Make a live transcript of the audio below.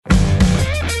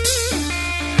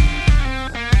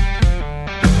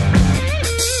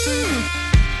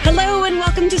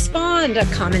Beyond, a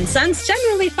common sense,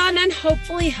 generally fun, and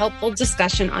hopefully helpful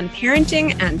discussion on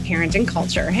parenting and parenting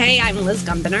culture. Hey, I'm Liz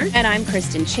Gumbiner. And I'm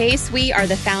Kristen Chase. We are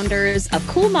the founders of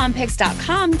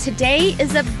CoolMomPics.com. Today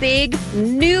is a big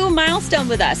new milestone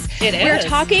with us. It is. We're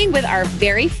talking with our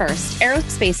very first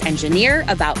aerospace engineer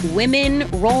about women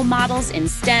role models in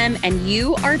STEM, and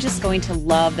you are just going to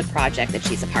love the project that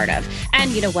she's a part of. And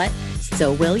you know what?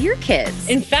 So will your kids.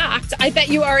 In fact, I bet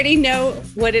you already know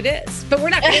what it is, but we're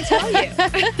not going to tell you.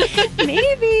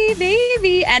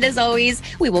 Maybe. And as always,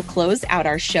 we will close out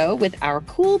our show with our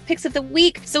cool picks of the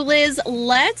week. So Liz,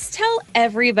 let's tell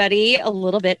everybody a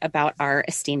little bit about our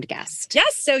esteemed guest.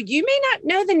 Yes, so you may not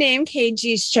know the name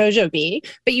KG Shojobi,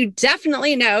 but you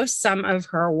definitely know some of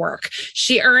her work.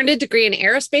 She earned a degree in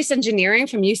aerospace engineering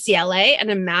from UCLA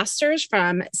and a master's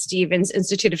from Stevens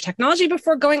Institute of Technology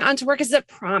before going on to work as a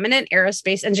prominent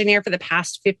aerospace engineer for the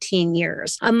past 15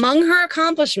 years. Among her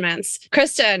accomplishments,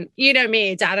 Kristen, you know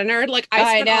me, data nerd, like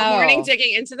I spent all morning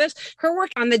digging into this. Her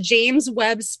work on the James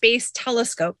Webb Space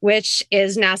Telescope, which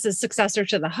is NASA's successor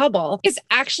to the Hubble, is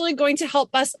actually going to help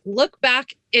us look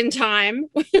back in time,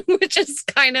 which is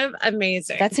kind of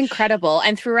amazing. That's incredible.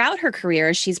 And throughout her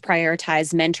career, she's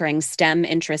prioritized mentoring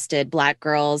STEM-interested Black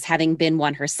girls, having been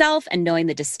one herself and knowing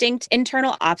the distinct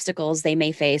internal obstacles they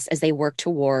may face as they work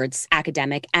towards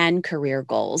academic and career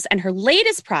goals. And her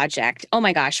latest project, oh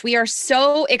my gosh, we are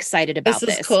so excited about this.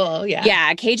 This is cool, yeah.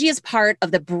 Yeah, KG is part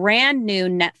of the brand new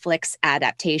Netflix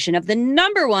adaptation of the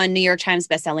 #1 New York Times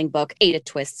bestselling book, Ada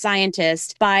Twist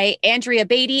Scientist, by Andrea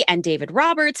Beatty and David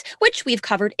Roberts, which we've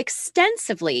covered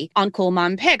extensively on Cool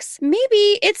Mom Picks.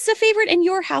 Maybe it's a favorite in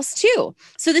your house too.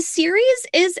 So the series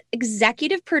is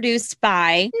executive produced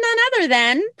by none other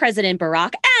than President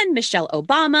Barack and Michelle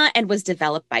Obama and was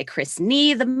developed by Chris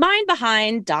Nee, the mind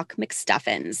behind Doc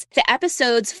McStuffins. The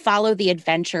episodes follow the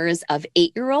adventures of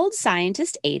 8-year-old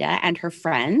scientist Ada and her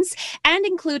friends and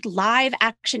include live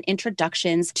action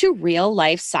introductions to real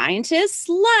life scientists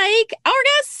like our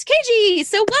guest, KG.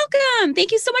 So welcome.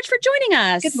 Thank you so much for joining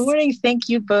us. Good morning. Thank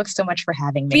you both so much for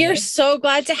having me. We are so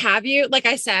glad to have you. Like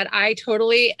I said, I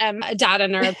totally am a data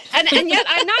nerd. And yet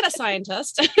I'm not a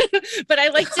scientist, but I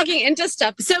like digging into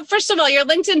stuff. So first of all, your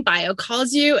LinkedIn bio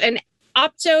calls you an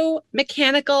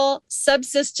optomechanical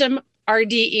subsystem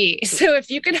RDE. So if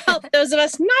you could help those of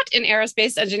us not in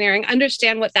aerospace engineering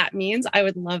understand what that means, I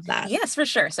would love that. Yes, for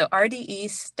sure. So RDE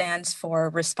stands for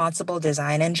Responsible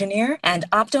Design Engineer, and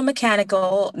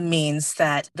optomechanical means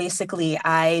that basically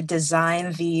I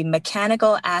design the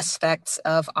mechanical aspects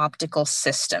of optical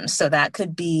systems. So that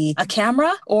could be a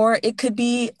camera or it could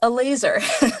be a laser.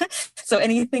 So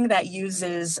anything that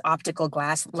uses optical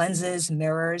glass, lenses,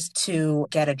 mirrors to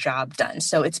get a job done.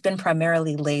 So it's been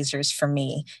primarily lasers for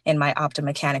me in my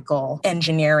optomechanical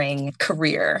engineering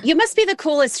career. You must be the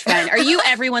coolest friend. Are you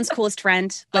everyone's coolest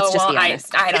friend? Let's just be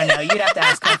honest. I don't know. You'd have to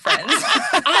ask my friends.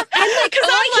 Because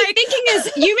all I keep thinking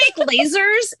is, you make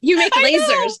lasers. You make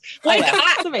lasers.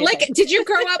 Like, did you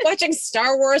grow up watching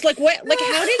Star Wars? Like, what? Like,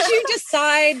 how did you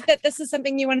decide that this is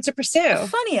something you wanted to pursue?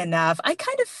 Funny enough, I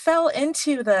kind of fell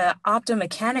into the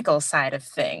optomechanical side of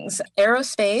things.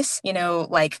 Aerospace,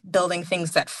 like building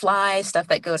things that fly, stuff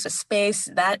that goes to space.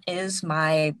 That is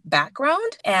my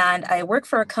background. And I work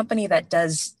for a company that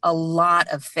does a lot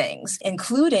of things,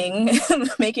 including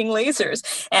making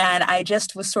lasers. And I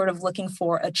just was sort of looking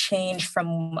for a change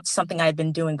from something I'd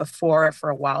been doing before for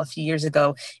a while, a few years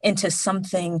ago, into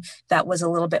something that was a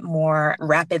little bit more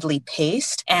rapidly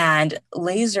paced. And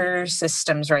laser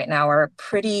systems right now are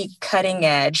pretty cutting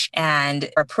edge. And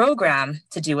a program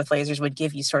to do with lasers would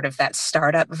give you sort of that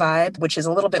startup vibe, which is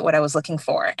a little bit what I was looking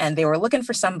for. And they were looking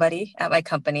for somebody at my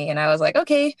company. And I was like,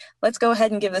 okay, let's go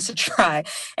ahead and give this a try.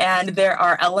 And there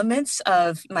are elements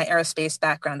of my aerospace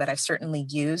background that I've certainly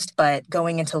used, but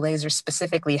going into lasers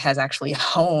specifically has actually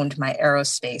honed my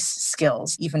aerospace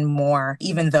skills even more,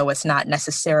 even though it's not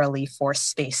necessarily for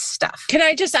space stuff. Can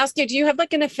I just ask you, do you have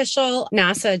like an official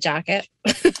NASA jacket?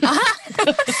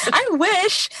 I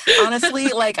wish, honestly,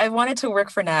 like I wanted to work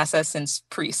for NASA since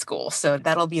preschool. So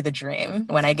that'll be the dream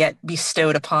when I get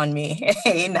bestowed upon me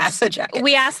a NASA jacket.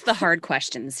 We ask the hard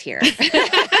questions here.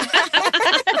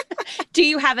 Do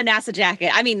you have a NASA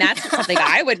jacket? I mean, that's something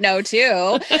I would know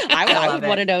too. I would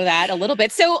want to know that a little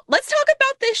bit. So let's talk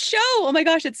about this show. Oh my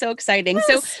gosh, it's so exciting. Yes.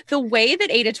 So the way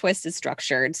that Ada Twist is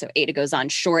structured, so Ada goes on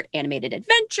short animated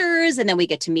adventures, and then we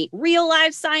get to meet real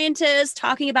life scientists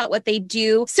talking about what they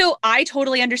do. So I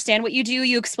totally understand what you do.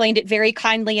 You explained it very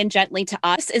kindly and gently to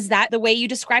us. Is that the way you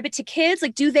describe it to kids?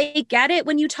 Like, do they get it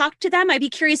when you talk to them? I'd be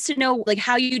curious to know like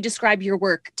how you describe your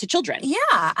work to children. Yeah,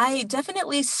 I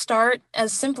definitely start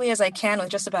as simply as as I can with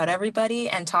just about everybody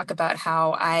and talk about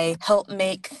how I help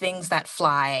make things that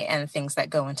fly and things that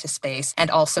go into space and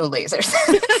also lasers.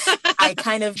 I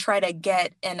kind of try to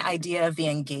get an idea of the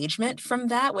engagement from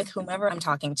that with whomever I'm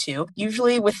talking to.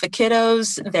 Usually with the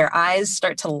kiddos, their eyes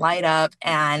start to light up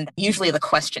and usually the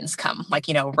questions come like,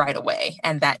 right away.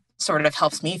 And that sort of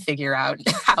helps me figure out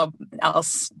how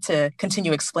else to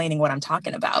continue explaining what I'm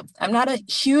talking about. I'm not a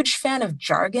huge fan of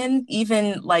jargon,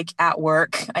 even like at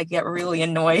work. I get really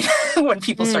annoyed when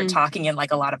people start talking in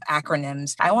like a lot of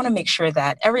acronyms. I want to make sure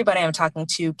that everybody I'm talking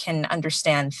to can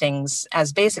understand things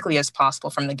as basically as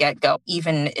possible from the get-go.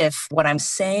 Even if what I'm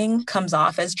saying comes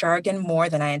off as jargon more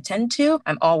than I intend to,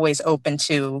 I'm always open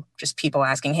to just people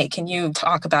asking, hey, can you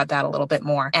talk about that a little bit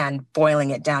more? And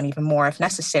boiling it down even more if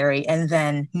necessary, and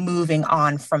then moving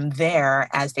on from there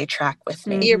as they track with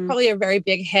me. You're probably a very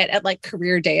big hit at like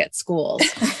career day at schools.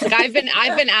 Like I've been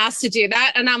asked to do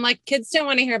that, and I'm like, kids don't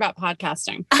want to hear about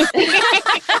podcasting.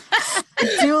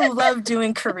 I do love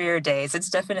doing career days. It's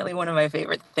definitely one of my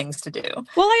favorite things to do.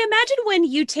 Well, I imagine when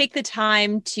you take the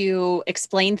time to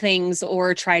explain things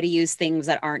or try to use things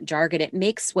that aren't jargon, it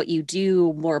makes what you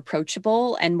do more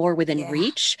approachable and more within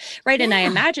reach, right? And I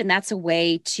imagine that's a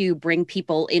way to bring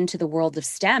people into the world of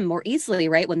STEM more easily,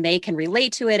 right? When they can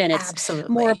relate to it and it's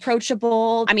more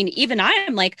approachable. I mean, even I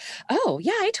am like, oh,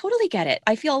 yeah, I totally get it.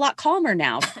 I feel a lot calmer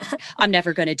now. I'm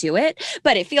never going to do it,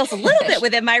 but it feels a little bit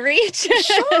within my reach.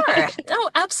 Sure. No,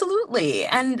 absolutely.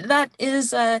 And that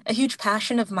is a huge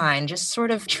passion of mine, just sort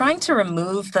of trying to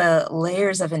remove the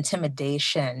layers of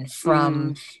intimidation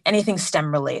from anything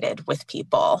STEM related with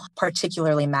people,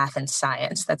 particularly math and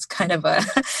science. That's kind of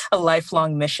a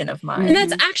lifelong mission of mine. And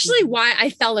that's actually why I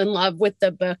fell in love with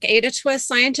the book Ada Twist,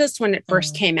 Scientist, when it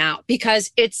first came out,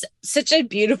 because it's such a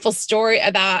beautiful story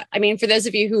about, I mean, for those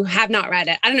of you who have not read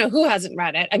it, I don't know who hasn't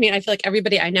read it. I mean, I feel like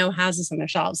everybody I know has this on their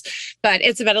shelves, but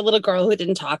it's about a little girl who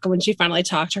didn't talk. And when she finally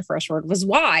talked, her first word was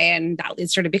why. And that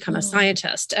leads her to become a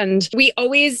scientist. And we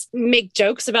always make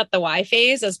jokes about the why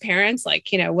phase as parents, like,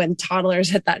 when toddlers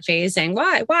hit that phase saying,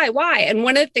 why? And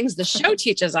one of the things the show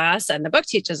teaches us and the book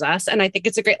teaches us, and I think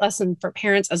it's a great lesson for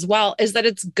parents as well, is that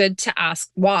it's good to ask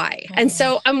why. And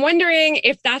so I'm wondering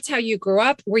if that's how you grew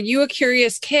up. Were you a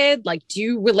curious kid? Like, do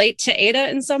you relate to Ada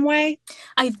in some way?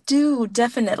 I do,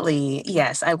 definitely.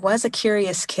 Yes, I was a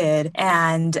curious kid,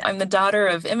 and I'm the daughter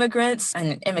of immigrants.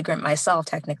 I'm an immigrant myself,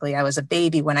 technically. I was a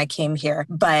baby when I came here,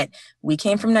 but we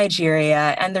came from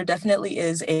Nigeria, and there definitely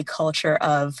is a culture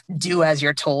of do as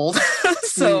you're told.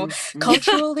 So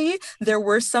culturally, there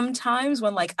were some times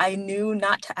when like I knew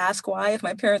not to ask why if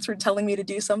my parents were telling me to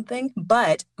do something,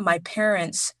 but my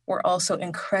parents were also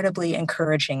incredibly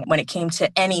encouraging when it came to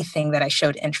anything that I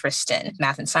showed interest in,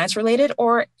 math and science related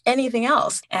or anything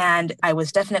else. And I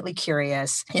was definitely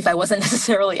curious. If I wasn't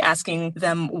necessarily asking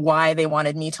them why they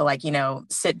wanted me to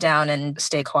sit down and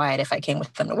stay quiet if I came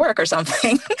with them to work or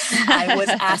something, I was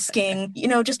asking,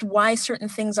 just why certain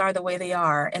things are the way they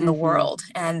are in the world.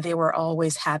 And they were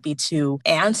always happy to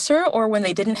answer, or when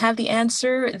they didn't have the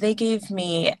answer, they gave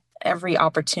me every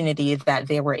opportunity that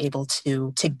they were able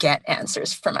to get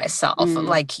answers for myself.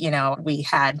 Like, we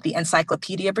had the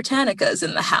Encyclopedia Britannicas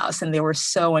in the house, and they were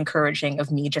so encouraging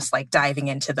of me just like diving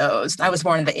into those. I was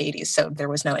born in the 80s, so there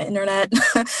was no internet.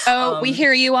 We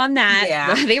hear you on that.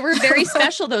 Yeah. They were very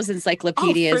special, those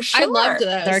encyclopedias. For sure. I loved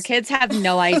those. Our kids have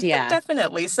no idea.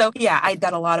 Definitely. So yeah, I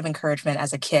got a lot of encouragement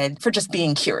as a kid for just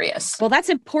being curious. Well, that's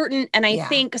important. And I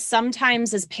think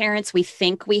sometimes as parents, we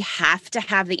think we have to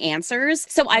have the answers.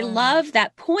 So I love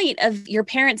that point of your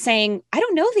parents saying, I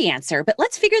don't know the answer, but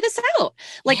let's figure this out.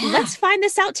 Like, let's find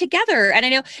this out together. And I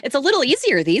know it's a little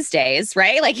easier these days,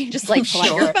 right? Like you just like pull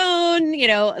out your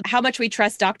phone, how much we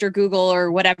trust Dr. Google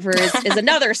or whatever is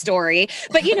another story.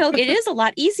 But, it is a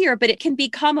lot easier, but it can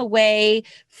become a way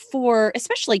for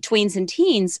especially tweens and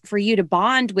teens for you to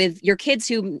bond with your kids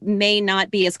who may not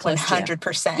be as close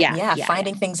 100%. to you.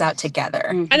 Finding things out together.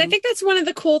 And I think that's one of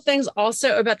the cool things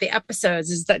also about the episodes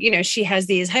is that, she has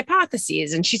these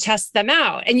hypotheses and she tests them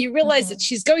out, and you realize that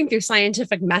she's going through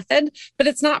scientific method, but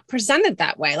it's not presented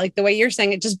that way. Like the way you're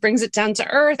saying, it just brings it down to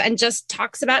earth and just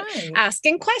talks about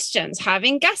asking questions,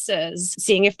 having guesses,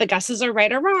 seeing if the guesses are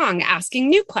right or wrong, asking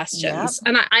new questions.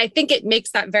 And I think it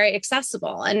makes that very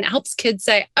accessible and helps kids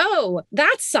say, oh,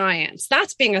 that's science.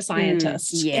 That's being a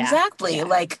scientist. Exactly. Yeah.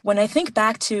 Like when I think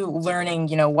back to learning,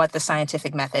 what the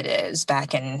scientific method is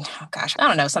back in,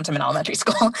 sometime in elementary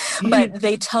school, but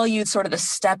they tell you sort of the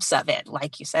steps of it.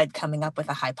 Like you said, coming up with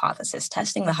a hypothesis,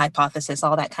 testing the hypothesis,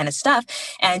 all that kind of stuff.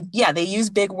 And they use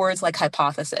big words like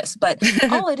hypothesis, but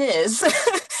all it is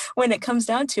when it comes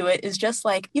down to it is just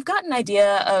like, you've got an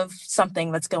idea of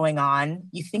something that's going on.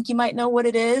 You think you might know what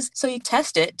it is. So you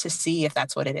test it to see if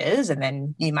that's what it is. And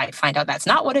then you might find out that's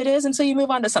not what it is. And so you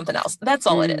move on to something else. That's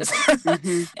all it is.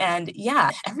 Mm-hmm. And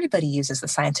yeah, everybody uses the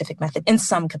scientific method in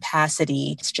some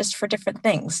capacity. It's just for different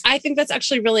things. I think that's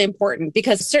actually really important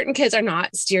because certain kids are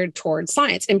not steered towards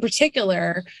science, in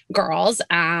particular girls,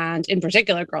 and in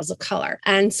particular girls of color.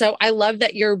 And so I love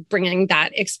that you're bringing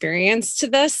that experience to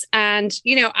this. And,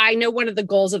 I know one of the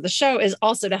goals of the show is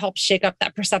also to help shake up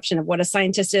that perception of what a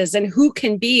scientist is and who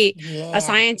can be a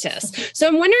scientist. So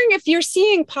I'm wondering if you're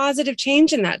seeing positive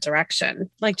change in that direction.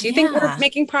 Like, do you think we're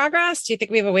making progress? Do you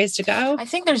think we have a ways to go? I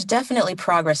think there's definitely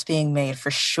progress being made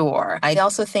for sure. I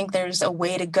also think there's a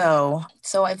way to go.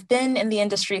 So I've been in the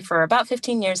industry for about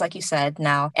 15 years, like you said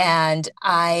now, and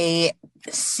I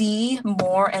see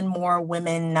more and more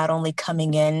women not only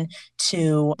coming in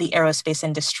to the aerospace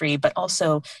industry, but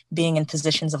also being in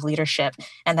positions of leadership.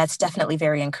 And that's definitely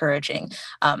very encouraging.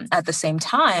 At the same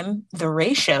time, the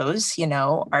ratios,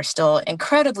 are still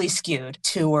incredibly skewed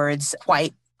towards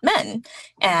white men.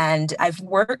 And I've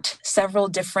worked several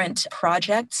different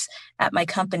projects at my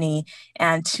company,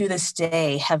 and to this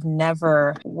day have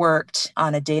never worked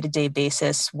on a day-to-day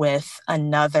basis with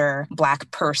another Black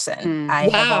person. I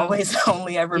have always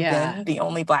only ever been the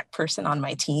only Black person on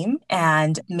my team,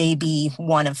 and maybe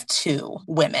one of two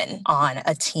women on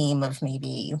a team of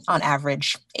maybe on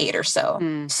average 8 or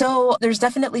so. So there's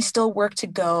definitely still work to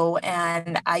go,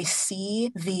 and I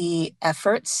see the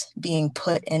efforts being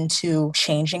put into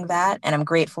changing that, and I'm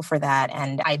grateful for that,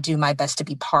 and I do my best to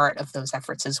be part of those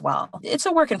efforts as well. It's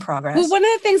a work in progress. Well, one of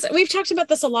the things, we've talked about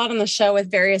this a lot on the show with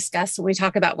various guests when we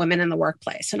talk about women in the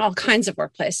workplace and all kinds of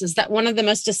workplaces, that one of the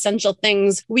most essential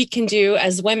things we can do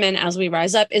as women as we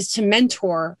rise up is to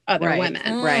mentor other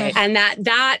women. Right. And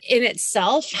that in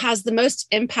itself has the most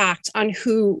impact on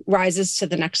who rises to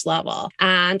the next level.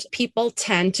 And people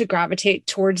tend to gravitate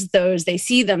towards those they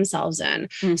see themselves in.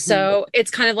 So it's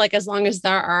kind of like, as long as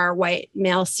there are white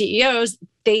male CEOs,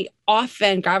 they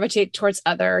often gravitate towards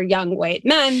other young white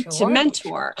men to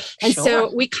mentor. And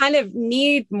so we kind of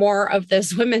need more of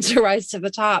those women to rise to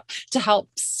the top to help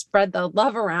spread the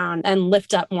love around and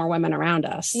lift up more women around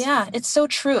us. Yeah, it's so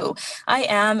true. I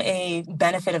am a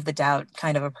benefit of the doubt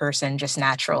kind of a person just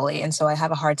naturally. And so I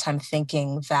have a hard time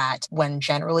thinking that when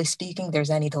generally speaking, there's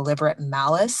any deliberate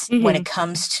malice when it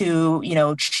comes to,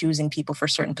 choosing people for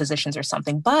certain positions or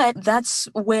something. But that's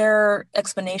where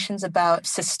explanations about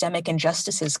systemic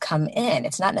injustices come in.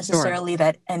 It's not necessarily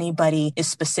that anybody is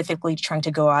specifically trying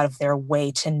to go out of their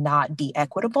way to not be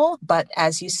equitable. But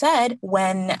as you said,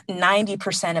 when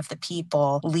 90% of the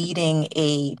people leading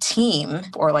a team,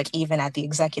 or like even at the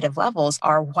executive levels,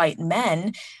 are white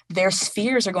men, their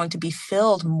spheres are going to be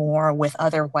filled more with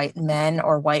other white men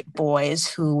or white boys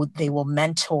who they will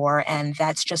mentor. And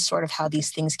that's just sort of how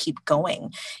these things keep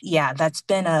going. Yeah, that's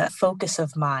been a focus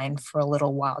of mine for a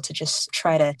little while, to just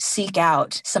try to seek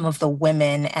out some of the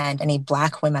women and any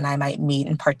Black women I might meet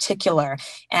in particular,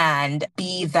 and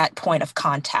be that point of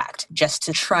contact, just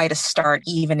to try to start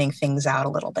evening things out a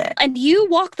little bit. And you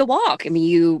walk the walk. I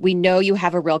mean, we know you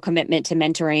have a real commitment to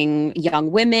mentoring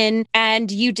young women, and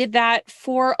you did that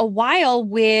for a while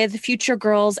with Future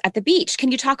Girls at the Beach.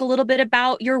 Can you talk a little bit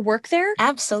about your work there?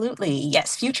 Absolutely.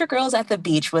 Yes. Future Girls at the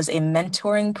Beach was a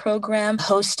mentoring program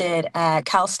hosted at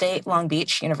Cal State Long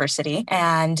Beach University.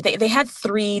 And they had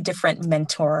 3 different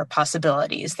mentor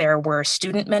possibilities. There were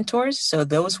student mentors. So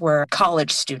those were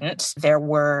college students. There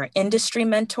were industry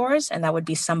mentors, and that would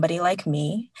be somebody like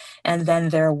me. And then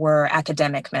there were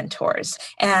academic mentors.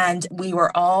 And we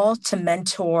were all to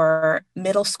mentor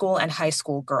middle school and high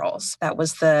school girls. That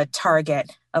was the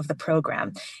target of the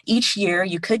program. Each year,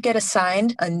 you could get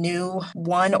assigned a new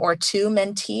 1 or 2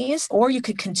 mentees, or you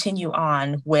could continue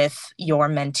on with your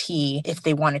mentee if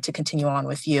they wanted to continue on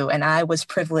with you. And I was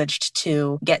privileged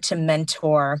to get to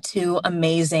mentor 2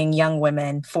 amazing young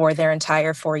women for their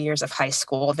entire 4 years of high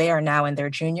school. They are now in their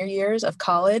junior years of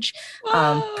college,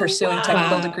 pursuing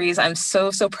technical degrees. I'm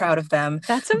so proud of them.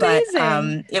 That's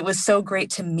amazing. But it was so great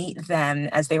to meet them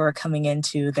as they were coming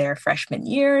into their freshman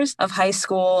years of high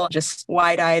school, just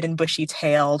wide-eyed and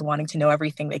bushy-tailed, wanting to know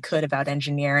everything they could about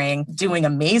engineering, doing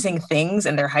amazing things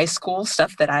in their high school,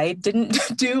 stuff that I didn't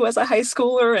do as a high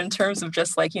schooler in terms of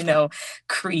just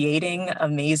creating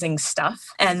amazing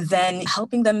stuff. And then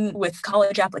helping them with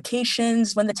college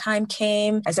applications when the time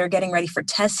came, as they're getting ready for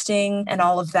testing and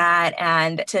all of that.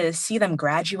 And to see them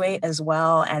graduate as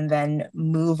well and then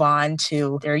move on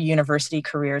to their university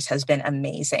careers has been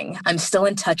amazing. I'm still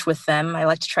in touch with them. I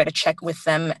like to try to check with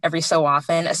them every so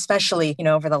often, especially,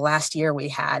 over the last year we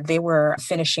had, they were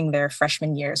finishing their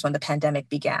freshman years when the pandemic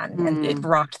began, and it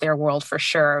rocked their world for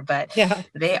sure. But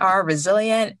they are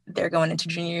resilient. They're going into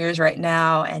junior years right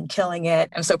now and killing it.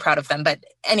 I'm so proud of them. But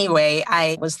anyway,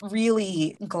 I was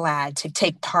really glad to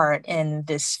take part in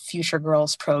this Future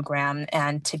Girls program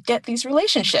and to get these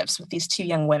relationships with these two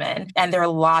young women. And there are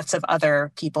lots of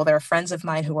other people. There are friends of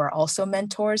mine who are also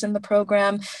mentors in the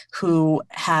program who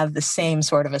have the same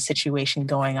sort of a situation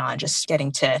going on, just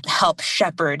getting to help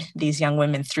shepherd these young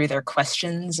women through their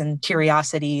questions and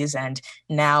curiosities and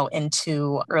now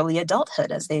into early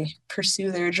adulthood as they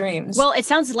pursue their dreams. Well, it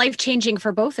sounds life-changing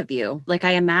for both of you. Like,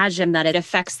 I imagine that it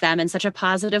affects them in such a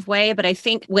positive way. But I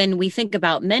think when we think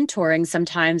about mentoring,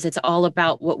 sometimes it's all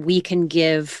about what we can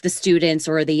give the students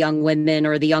or the young women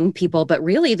or the young people, but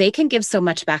really they can give so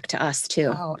much back to us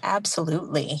too. Oh,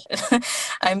 absolutely.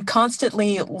 I'm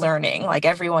constantly learning. Like,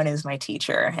 everyone is my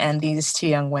teacher. And these two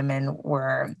young women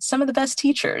were some of the best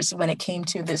teachers when it came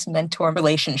to this mentor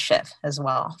relationship as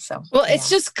well. So, well, it's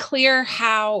just clear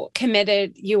how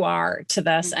committed you are to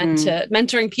this and to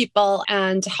mentoring people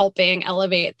and helping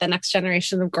elevate the next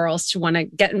generation of girls to want to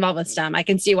get involved with STEM. I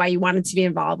can see why you wanted to be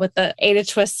involved with the Ada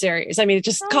Twist series. I mean, it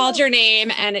just called your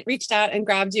name and it reached out and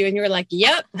grabbed you and you were like,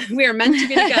 yep, we are meant to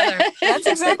be together. That's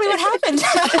exactly what happened.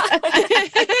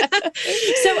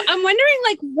 So I'm wondering,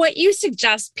 like, what you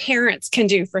suggest parents can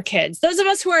do for kids. Those of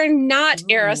us who are not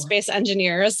aerospace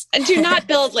engineers and do not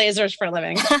build lasers for a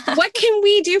living. What can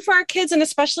we do for our kids and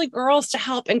especially girls to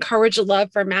help encourage a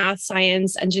love for math,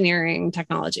 science, engineering,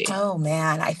 technology? Oh,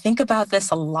 man, I think about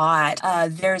this a lot.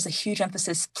 There's a huge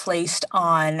emphasis placed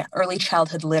on early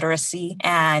childhood literacy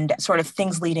and sort of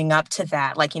things leading up to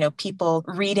that, like, people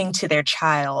reading to their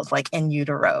child, like in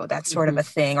utero, that sort of a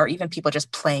thing, or even people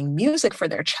just playing music for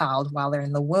their child while they're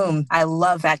in the womb. I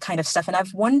love that kind of stuff. And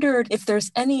I've wondered if there's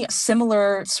any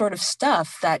similar sort of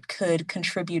stuff that could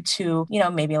contribute to,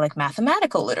 maybe like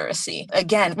mathematical literacy.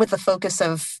 Again, with the focus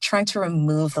of trying to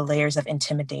remove the layers of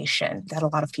intimidation that a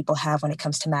lot of people have when it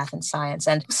comes to math and science.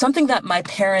 And something that my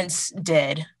parents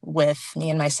did with me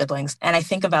and my siblings, and I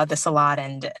think about this a lot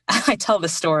and I tell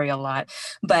this story a lot,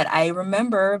 but I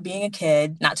remember being a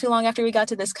kid, not too long after we got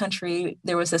to this country,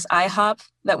 there was this IHOP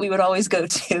that we would always go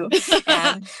to.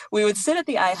 And we would sit at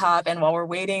the IHOP, and while we're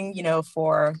waiting,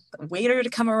 for a waiter to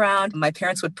come around, my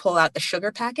parents would pull out the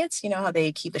sugar packets. You know how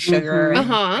they keep the sugar and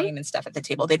cream and stuff at the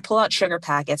table. They'd pull out sugar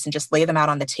packets and just lay them out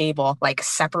on the table, like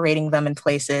separating them in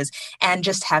places, and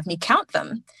just have me count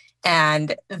them.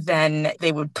 And then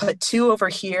they would put 2 over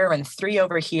here and 3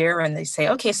 over here. And they say,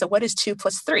 okay, so what is 2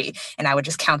 plus 3? And I would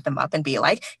just count them up and be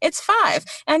like, it's 5.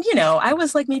 And, I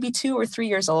was like maybe 2 or 3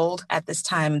 years old at this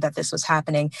time that this was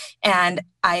happening. And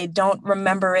I don't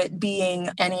remember it being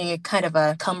any kind of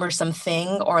a cumbersome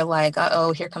thing or like,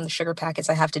 uh-oh, here come the sugar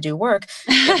packets, I have to do work.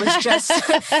 It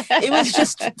was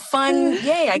just fun.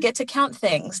 Yay, I get to count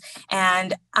things.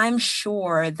 And I'm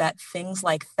sure that things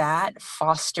like that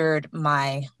fostered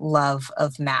my love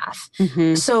of math.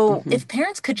 So if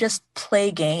parents could just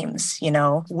play games,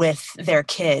 with their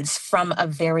kids from a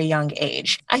very young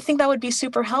age, I think that would be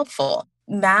super helpful.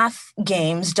 Math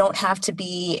games don't have to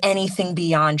be anything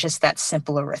beyond just that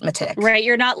simple arithmetic. Right.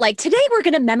 You're not like, today we're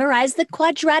going to memorize the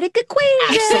quadratic equation.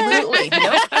 Absolutely.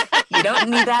 Nope. You don't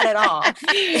need that at all.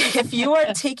 If you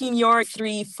are taking your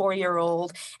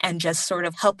 3-4-year-old and just sort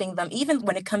of helping them, even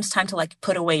when it comes time to like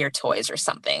put away your toys or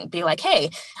something, be like,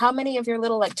 hey, how many of your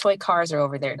little like toy cars are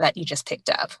over there that you just picked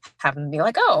up? Have them be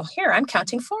like, oh, here, I'm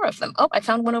counting 4 of them. Oh, I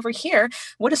found one over here.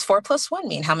 What does 4 plus 1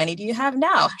 mean? How many do you have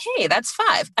now? Hey, that's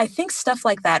 5. I think stuff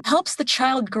like that helps the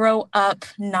child grow up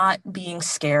not being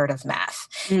scared of math.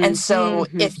 And so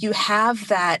if you have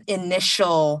that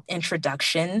initial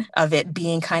introduction of it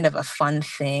being kind of a fun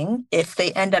thing, if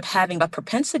they end up having a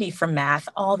propensity for math,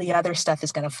 all the other stuff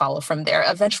is going to follow from there.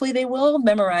 Eventually they will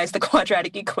memorize the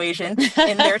quadratic equation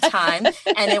in their time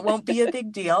and it won't be a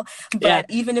big deal. But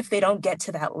even if they don't get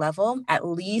to that level, at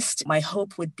least my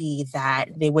hope would be that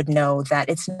they would know that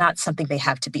it's not something they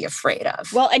have to be afraid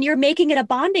of. Well, and you're making it a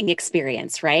bonding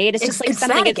experience, right? It's just like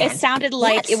something, it sounded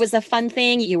like it was a fun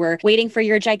thing. You were waiting for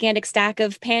your gigantic stack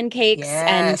of pancakes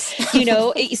and,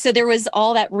 so there was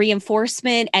all that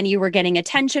reinforcement and you were getting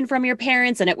attention from your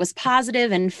parents and it was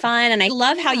positive and fun. And I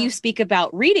love how you speak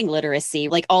about reading literacy,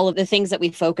 like all of the things that we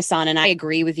focus on. And I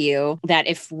agree with you that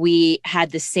if we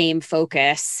had the same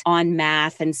focus on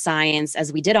math and science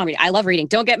as we did on reading, I love reading.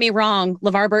 Don't get me wrong.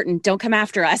 LeVar Burton, don't come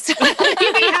after us. We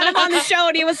had him on the show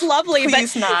and he was lovely.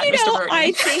 Please but, not, Mr. Burton.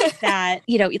 I think that,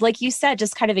 like you said,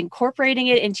 just kind of incorporating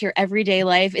it into your everyday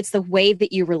life. It's the way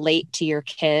that you relate to your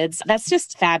kids. That's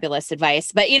just fabulous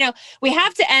advice. But, we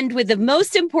have to end with the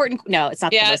most important important. No, it's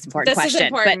not the most important this is question.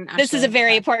 important, but this is a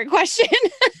very important question.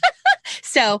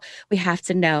 So we have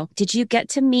to know, did you get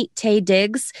to meet Taye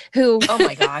Diggs, who, oh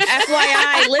my gosh,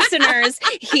 FYI, listeners,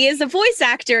 he is a voice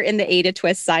actor in the Ada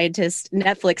Twist Scientist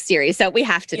Netflix series. So we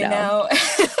have to know.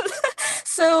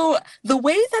 So the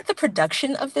way that the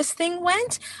production of this thing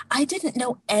went, I didn't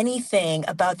know anything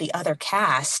about the other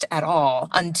cast at all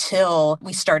until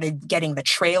we started getting the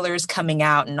trailers coming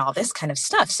out and all this kind of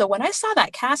stuff. So when I saw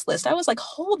that cast list, I was like,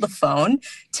 hold the phone,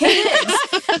 Taye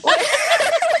Diggs.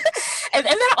 And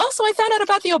then also I found out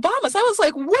about the Obamas. I was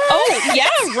like, what? Oh,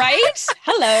 yeah, right?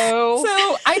 Hello.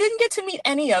 So I didn't get to meet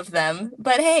any of them.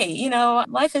 But hey, you know,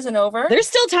 life isn't over. There's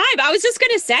still time. I was just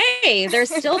going to say,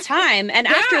 there's still time. And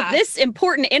after this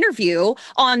important interview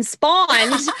on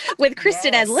Spawned with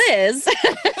Kristen and Liz.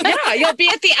 Yeah, you'll be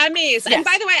at the Emmys. Yes. And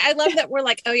by the way, I love that we're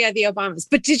like, oh yeah, the Obamas.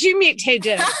 But did you meet Taye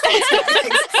Diggs?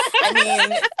 I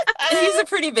mean, he's a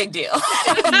pretty big deal.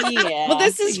 Yeah. Well,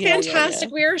 this is fantastic.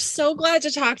 We are so glad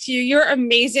to talk to you. You're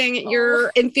amazing.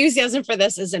 Your enthusiasm for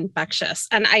this is infectious.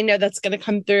 And I know that's going to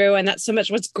come through. And that's so much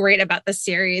what's great about the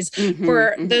series.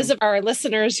 For those of our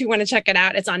listeners who want to check it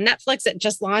out, it's on Netflix. It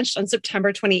just launched on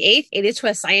September 28th, Ada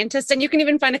Twist Scientist. And you can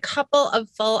even find a couple of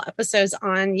full episodes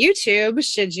on YouTube,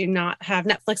 should you not have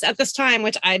Netflix at this time,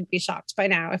 which I'd be shocked by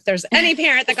now if there's any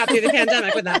parent that got through the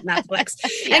pandemic without Netflix.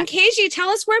 And KG, tell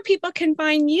us where people can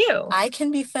find you. I can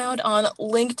be found on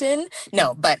LinkedIn.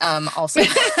 No, but also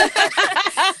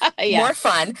more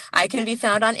fun. I can be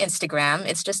found on Instagram.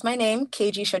 It's just my name,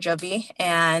 KG Shojobi.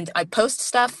 And I post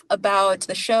stuff about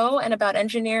the show and about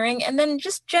engineering and then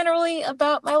just generally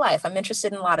about my life. I'm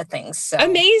interested in a lot of things. So.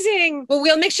 Amazing. Well,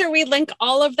 we'll make sure we link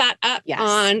all of that up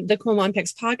on the Cool Mom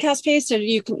Picks podcast page so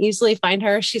you can easily find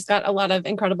her. She's got a lot of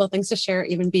incredible things to share,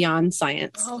 even beyond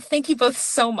science. Oh, thank you both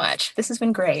so much. This has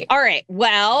been great. All right.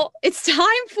 Well, it's time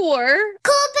for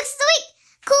Cool Picks of the Week.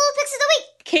 Cool Picks of the Week.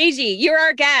 KG, you're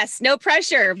our guest. No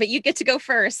pressure, but you get to go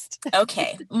first.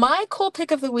 Okay. My cool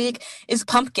pick of the week is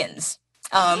pumpkins.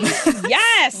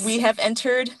 Yes, we have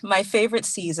entered my favorite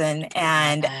season,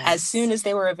 and as soon as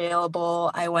they were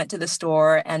available, I went to the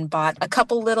store and bought a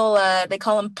couple little, they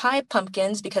call them pie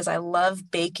pumpkins because I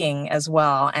love baking as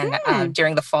well. And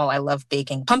during the fall, I love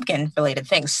baking pumpkin related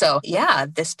things. So yeah,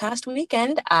 this past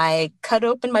weekend, I cut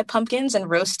open my pumpkins and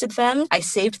roasted them. I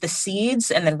saved the seeds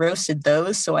and then roasted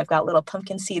those. So I've got little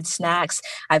pumpkin seed snacks.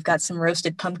 I've got some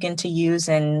roasted pumpkin to use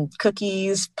in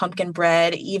cookies, pumpkin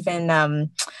bread, even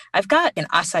I've got an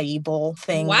acai bowl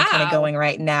thing kind of going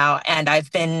right now. And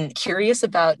I've been curious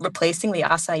about replacing the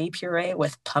acai puree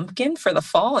with pumpkin for the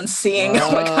fall and seeing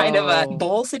what kind of a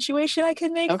bowl situation I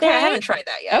can make there. I haven't tried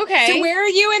that yet. Okay. So where are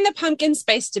you in the pumpkin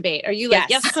spice debate? Are you like,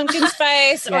 yes, pumpkin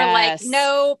spice or like,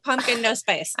 no pumpkin, no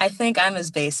spice? I think I'm as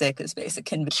basic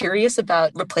can be. Curious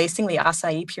about replacing the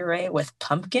acai puree with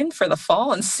pumpkin for the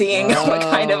fall and seeing what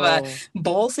kind of a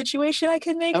bowl situation I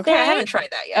can make there. I haven't tried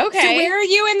that yet. Okay. So where are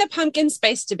you in the pumpkin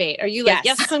spice debate? Are you like,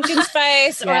 yes, pumpkin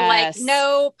spice or like,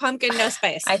 no pumpkin, no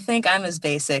spice? I think I'm as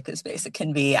basic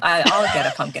can be. I'll get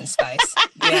a pumpkin spice.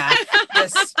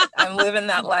 I'm living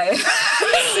that life.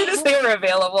 As soon as they were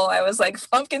available, I was like,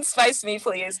 pumpkin spice me,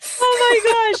 please. Oh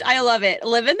my gosh. I love it.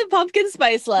 Living the pumpkin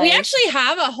spice life. We actually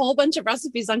have a whole bunch of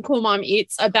recipes on Cool Mom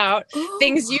Eats about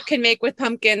things you can make with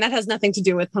pumpkin that has nothing to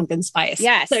do with pumpkin spice.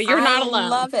 Yes. So you're not alone. I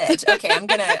love it. Okay, I'm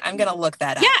gonna look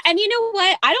that up. Yeah, and you know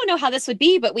what? I don't know how this would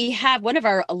be, but we have one of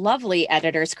our lovely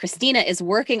editors, Christina, is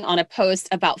working on a post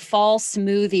about fall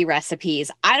smoothie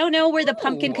recipes. I don't know where the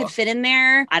pumpkin could fit in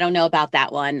there. I don't know about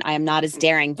that one. I am not as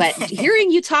daring, but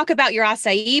hearing you talk about your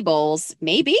acai bowls,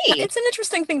 maybe. It's an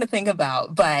interesting thing to think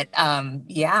about, but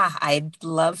I'd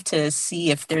love to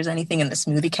see if there's anything in the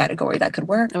smoothie category that could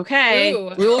work. Okay.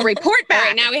 Ooh. We will report back. All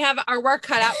right, now we have our work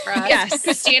cut out for us. Yes.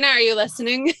 Christina, are you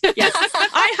listening? Yes.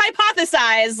 I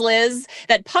hypothesize, Liz,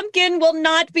 that pumpkin will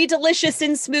not be delicious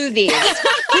in smoothies.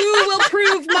 Who will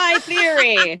prove my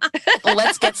theory?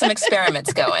 Let's get some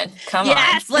experiments going. Come on.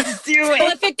 Yes, let's do it.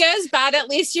 Well, if it goes bad, at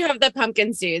least you have the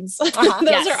pumpkin seeds.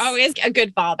 Those are always a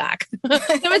good fallback.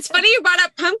 So it's funny you brought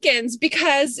up pumpkins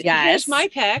because here's my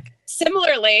pick.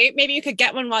 Similarly, maybe you could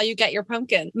get one while you get your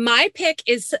pumpkin. My pick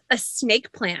is a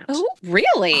snake plant. Oh,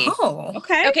 really? Oh,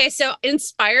 okay. Okay, so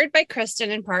inspired by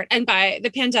Kristen in part and by the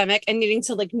pandemic and needing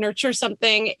to like nurture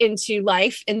something into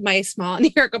life in my small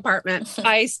New York apartment,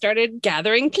 I started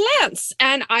gathering plants.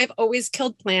 And I've always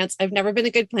killed plants. I've never been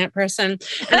a good plant person.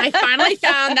 And I finally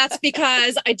found that's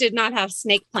because I did not have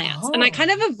snake plants. And I kind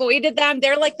of avoided them.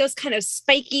 They're like those kind of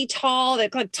spiky, tall, they're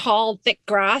like tall, thick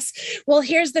grass. Well,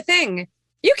 here's the thing.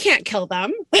 You can't kill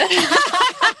them.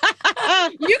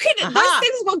 You can, those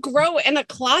things will grow in a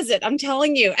closet, I'm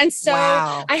telling you. And so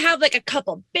Wow. I have like a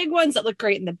couple big ones that look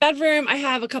great in the bedroom. I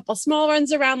have a couple small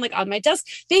ones around like on my desk.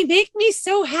 They make me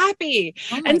so happy.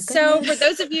 Oh my And so goodness. for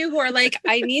those of you who are like,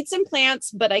 I need some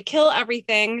plants, but I kill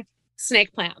everything,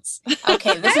 snake plants.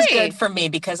 Okay, this is Hey. good for me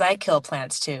because I kill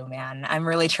plants too, man. I'm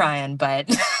really trying, but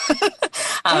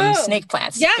Oh, snake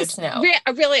plants. Good Yes, to know.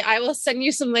 really. I will send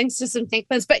you some links to some snake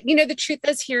plants. But you know, the truth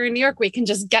is, here in New York, we can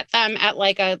just get them at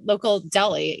like a local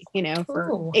deli, you know, for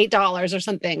Ooh. $8 or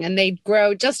something, and they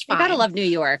grow just You fine. gotta love New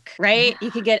York, right? You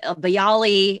could get a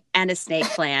bialy and a snake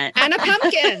plant And a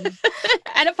pumpkin.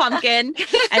 and a pumpkin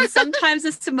and sometimes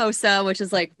a samosa, which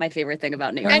is like my favorite thing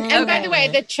about New York. And by Okay. the way,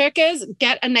 the trick is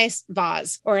get a nice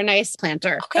vase or a nice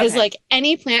planter. Okay. Because like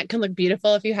any plant can look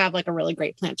beautiful if you have like a really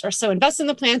great planter. So invest in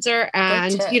the planter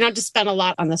and tip. you don't have to spend a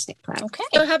lot on the snake plant. Okay.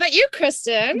 So how about you,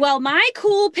 Kristen? Well, my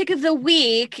cool pick of the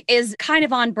week is kind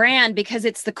of on brand because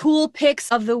it's the cool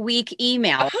picks of the week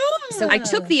email. So I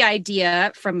took the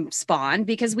idea from Spawn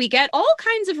because we get all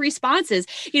kinds of responses.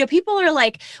 You know, people are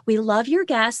like, we love your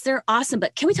guests. They're awesome.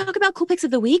 But can we talk about cool picks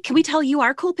of the week? Can we tell you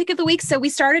our cool pick of the week? So we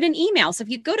started an email. So if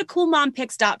you go to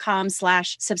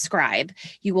coolmompicks.com/subscribe,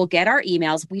 you will get our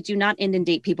emails. We do not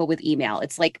inundate people with email.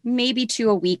 It's like maybe 2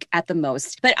 a week at the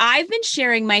most. But I've been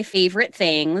sharing my favorite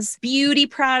things, beauty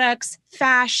products,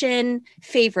 fashion,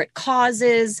 favorite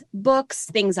causes, books,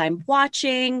 things I'm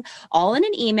watching, all in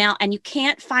an email, and you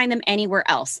can't find them anywhere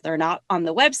else. They're not on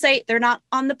the website. They're not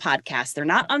on the podcast. They're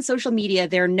not on social media.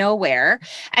 They're nowhere.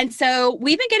 And so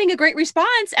we've been getting a great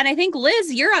response. And I think,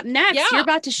 Liz, you're up next. Yeah. You're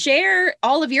about to share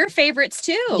all of your favorites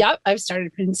too. Yep, I've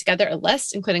started putting together a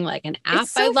list, including like an app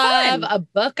It's so I love, fun. a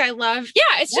book I love.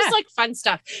 Yeah, it's just Yeah. like fun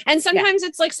stuff. And sometimes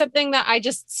it's like something that I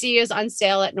just see is on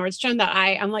sale at Nordstrom that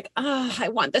I'm like, oh, I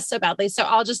want this so badly. So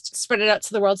I'll just spread it out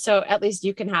to the world. So at least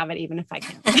you can have it, even if I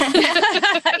can't.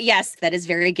 Yes, that is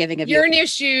very giving of you. Your new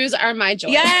shoes are my joy.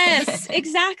 Yes,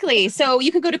 exactly. So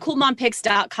you can go to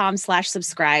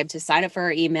coolmompicks.com/subscribe to sign up for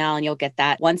our email and you'll get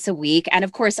that once a week. And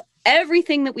of course,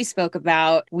 everything that we spoke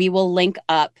about, we will link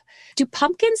up. Do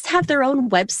pumpkins have their own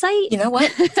website? You know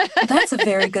what? That's a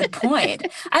very good point.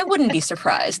 I wouldn't be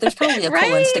surprised. There's probably a cool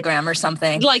Right? Instagram or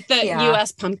something. Like the Yeah.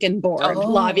 U.S. Pumpkin Board, Oh,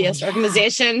 lobbyist yeah.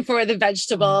 organization for the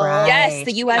vegetable, Right. Yes,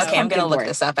 the U.S. Okay, I'm Pumpkin gonna look Board.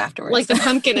 this up afterwards. like the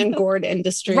pumpkin and gourd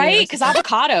industry. Right? or Because something.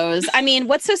 avocados, I mean,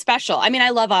 what's so special? I mean, I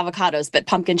love avocados, but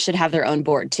pumpkins should have their own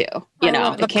board too. You I know,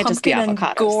 love the it can't just be pumpkin and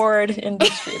avocados. gourd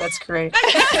industry. That's great.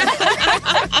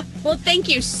 Well, thank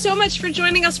you so much for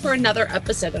joining us for another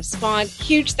episode of Spawn.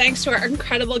 Huge thanks to our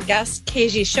incredible guest,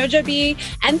 Keiji Shojobi.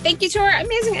 And thank you to our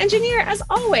amazing engineer, as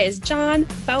always, John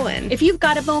Bowen. If you've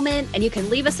got a moment and you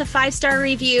can leave us a 5-star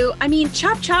review, I mean,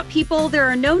 chop chop, people. There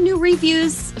are no new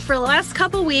reviews for the last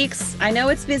couple weeks. I know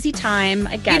it's busy time.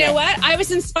 I get You it. know what? I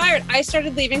was inspired. I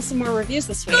started leaving some more reviews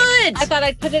this week. Good. I thought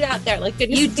I'd put it out there. Like,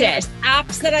 goodness, You there's did.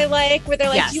 apps that I like where they're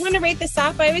like, Yes. do you want to rate this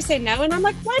app? I always say no. And I'm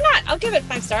like, why not? I'll give it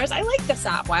 5 stars. I like this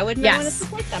app. Why wouldn't I Yes. want to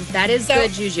support them? That is So-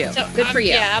 good, Juju. So Good for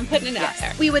you. Yeah, I'm putting it out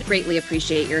there. We would greatly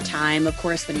appreciate your time. Of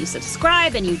course, when you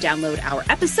subscribe and you download our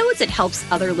episodes, it helps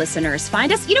other listeners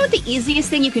find us. You know what the easiest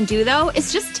thing you can do, though,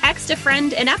 is just text a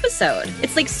friend an episode.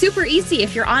 It's like super easy.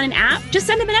 If you're on an app, just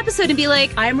send them an episode and be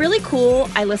like, I'm really cool.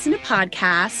 I listen to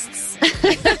podcasts.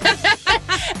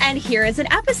 And here is an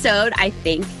episode I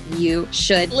think you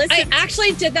should listen I to.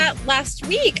 actually did that last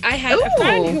week. I had a Ooh.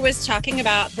 friend who was talking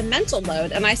about the mental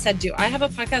load, and I said, do I have a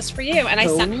podcast for you? And I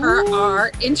sent her Ooh.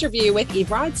 our interview with Eve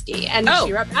Brodsky, and Oh.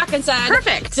 she wrote back and said,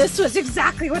 Perfect. this was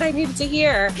exactly what I needed to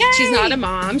hear. Yay. She's not a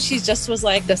mom. She just was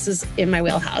like, this is in my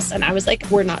wheelhouse. And I was like,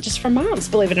 we're not just for moms,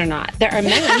 believe it or not. There are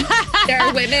men, there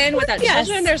are women without Yes.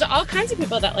 children. There's all kinds of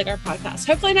people that like our podcast.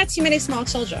 Hopefully not too many small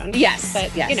children. Yes,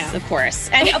 But, yes, you know. of course.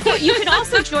 And of course, you can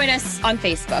also join us on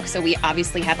Facebook. So we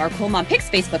obviously have our Cool Mom Picks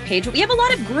Facebook page, but we have a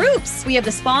lot of groups. We have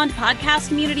the Spawned podcast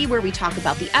community where we talk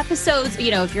about the episodes.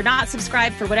 You know, if you're not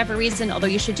subscribed for whatever reason, although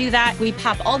you should do that, we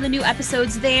pop all the new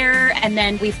episodes there. And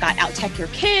then we've got Out Tech Your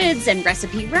Kids and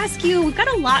Recipe Rescue. We've got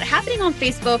a lot happening on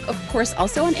Facebook, of course,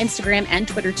 also on Instagram and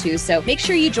Twitter too. So make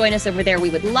sure you join us over there. We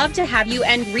would love to have you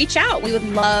and reach out. We would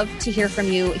love to hear from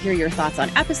you, hear your thoughts on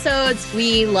episodes.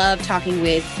 We love talking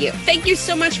with you. Thank you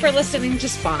so much for listening to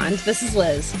Spawned. This is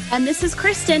Liz. And this is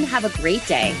Kristen. Have a great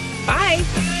day. Bye.